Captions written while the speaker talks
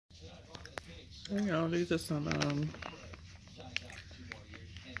You know, these are some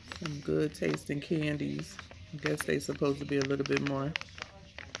good tasting candies. I guess they supposed to be a little bit more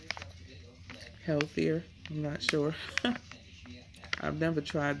healthier. I'm not sure. I've never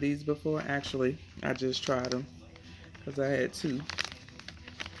tried these before. Actually, I just tried them because I had two.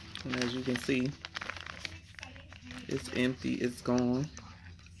 And as you can see, it's empty. It's gone.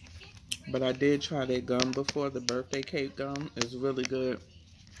 But I did try their gum before. The birthday cake gum is really good.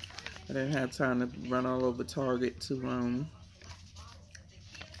 I didn't have time to run all over Target to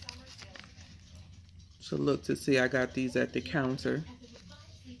look to see. I got these at the counter.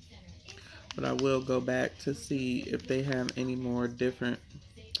 But I will go back to see if they have any more different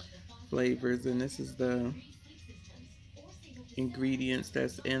flavors. And this is the ingredients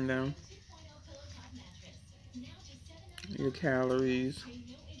that's in them. Your calories,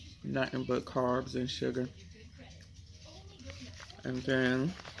 nothing but carbs and sugar. And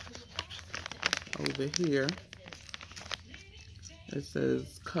then over here, it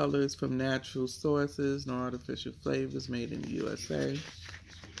says colors from natural sources, no artificial flavors, made in the USA.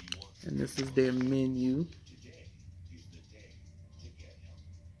 And this is their menu.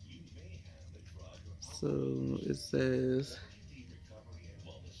 So it says,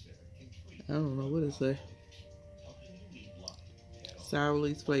 I don't know what it says.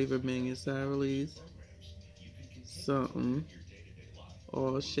 Sourly's flavor menu, Sourly's something.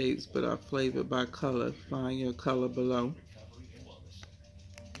 All shapes but are flavored by color. Find your color below.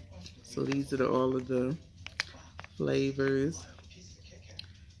 So these are all of the flavors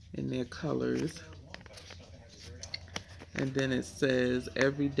and their colors. And then it says,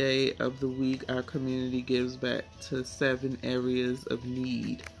 every day of the week our community gives back to 7 areas of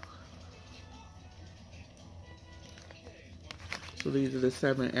need. So these are the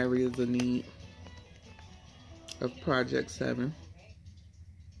 7 areas of need of Project 7.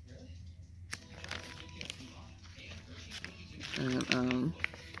 And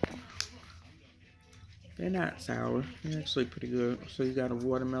they're not sour. They're actually pretty good. So you got a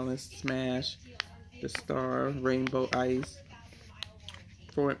watermelon smash, the star, rainbow ice,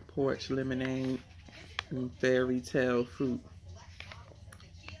 front porch lemonade, and fairy tale fruit.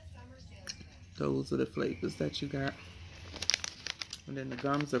 Those are the flavors that you got. And then the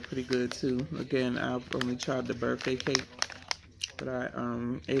gums are pretty good too. Again, I've only tried the birthday cake, but I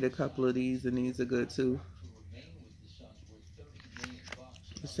ate a couple of these, and these are good too.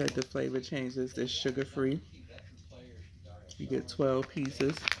 It said the flavor changes. They're sugar free. You get 12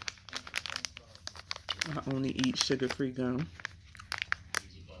 pieces. I only eat sugar free gum.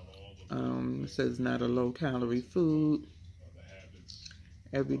 It says not a low calorie food.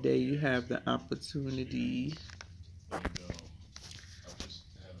 Every day you have the opportunity. I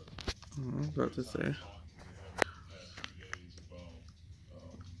was about to say.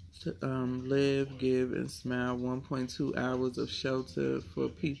 To live, give, and smile. 1.2 hours of shelter for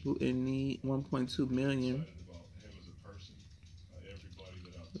people in need. 1.2 million.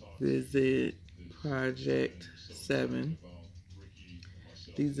 Visit Project 7.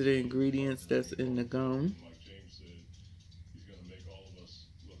 These are the ingredients that's in the gum.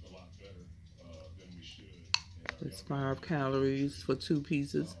 It's 5 calories for 2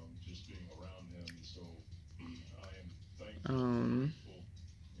 pieces.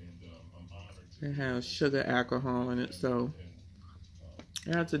 It has sugar, alcohol in it, so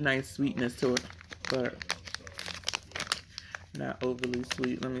it has a nice sweetness to it, but not overly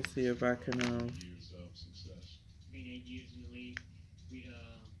sweet. Let me see if I can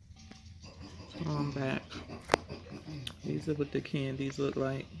come back. These are what the candies look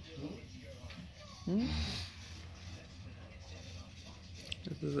like. This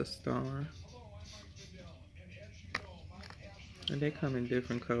is a star. And they come in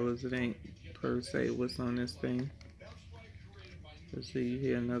different colors. It ain't per se what's on this thing. Let's see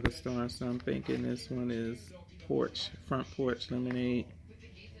here, another star. So I'm thinking this one is front porch lemonade.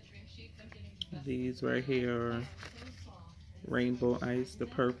 These right here are rainbow ice, the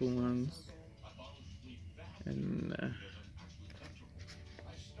purple ones. And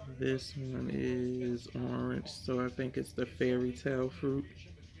this one is orange, so I think it's the fairy tale fruit.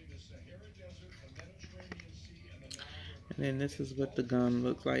 And then this is what the gum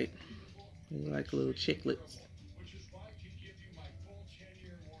looks like. They like little chiclets.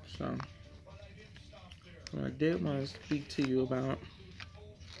 So, what I did want to speak to you about,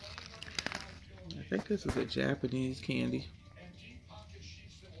 I think this is a Japanese candy.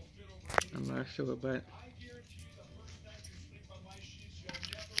 I'm not sure, but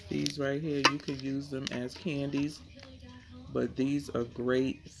these right here, you could use them as candies. But these are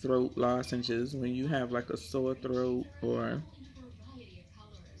great throat lozenges when you have like a sore throat or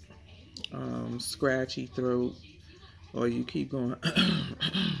scratchy throat, or you keep going,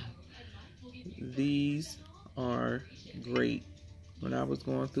 these are great. When I was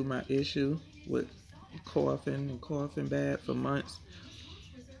going through my issue with coughing and coughing bad for months,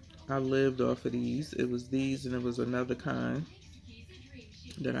 I lived off of these. It was these, and it was another kind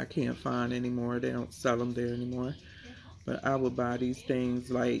that I can't find anymore. They don't sell them there anymore. But I would buy these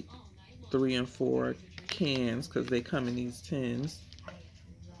things like 3 and 4 cans, because they come in these tins.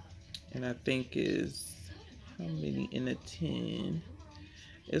 And I think is, how many in a tin?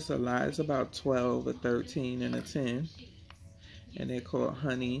 It's a lot. It's about 12 or 13 in a tin. And they're called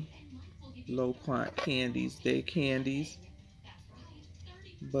honey low quant candies. They're candies.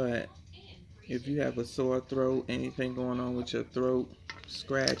 But if you have a sore throat, anything going on with your throat,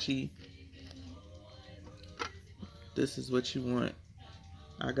 scratchy, this is what you want.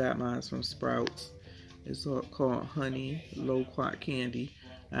 I got mine from Sprouts. It's called honey low quat candy.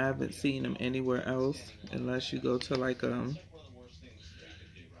 I haven't seen them anywhere else unless you go to like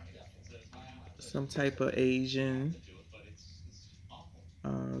some type of Asian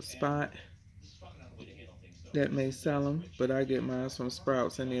spot that may sell them, but I get mine from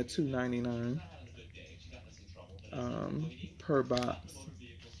Sprouts, and they're $2.99 per box.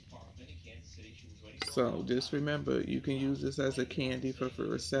 So just remember, you can use this as a candy for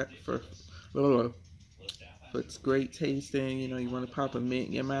it's great tasting. You know, you want to pop a mint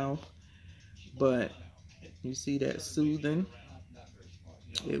in your mouth, but you see that soothing,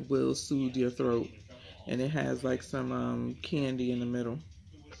 it will soothe your throat, and it has like some candy in the middle.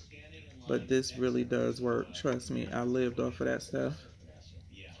 But this really does work. Trust me, I lived off of that stuff.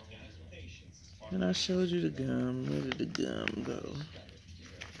 And I showed you the gum. Where did the gum go?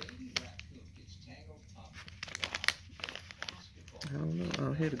 I don't know.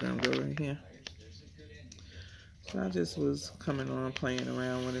 Oh, here the gum go, right here. So I just was coming on, playing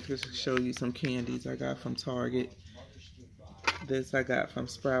around. Wanted to show you some candies I got from Target. This I got from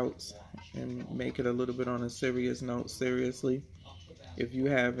Sprouts. And make it a little bit on a serious note. Seriously, if you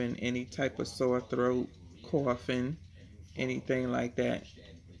having any type of sore throat, coughing, anything like that,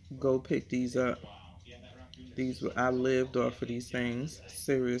 go pick these up. I lived off of these things.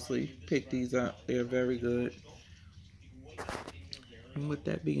 Seriously, pick these up. They're very good. And with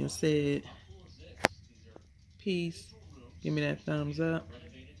that being said, peace. Give me that thumbs up.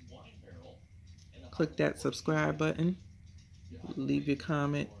 Click that subscribe button. Leave your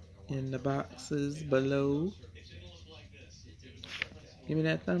comment in the boxes below. Give me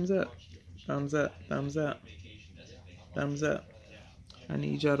that thumbs up. Thumbs up. Thumbs up. Thumbs up. I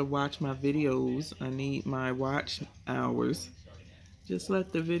need y'all to watch my videos. I need my watch hours. Just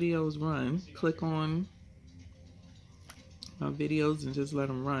let the videos run. Click on my videos and just let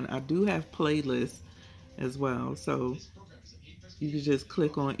them run. I do have playlists as well, so you can just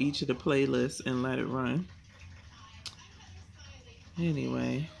click on each of the playlists and let it run.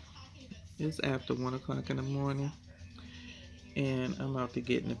 Anyway, it's after 1 o'clock in the morning, and I'm about to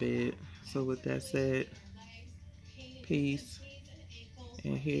get in the bed. So with that said, peace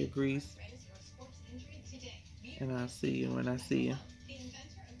and hair grease, and I'll see you when I see you.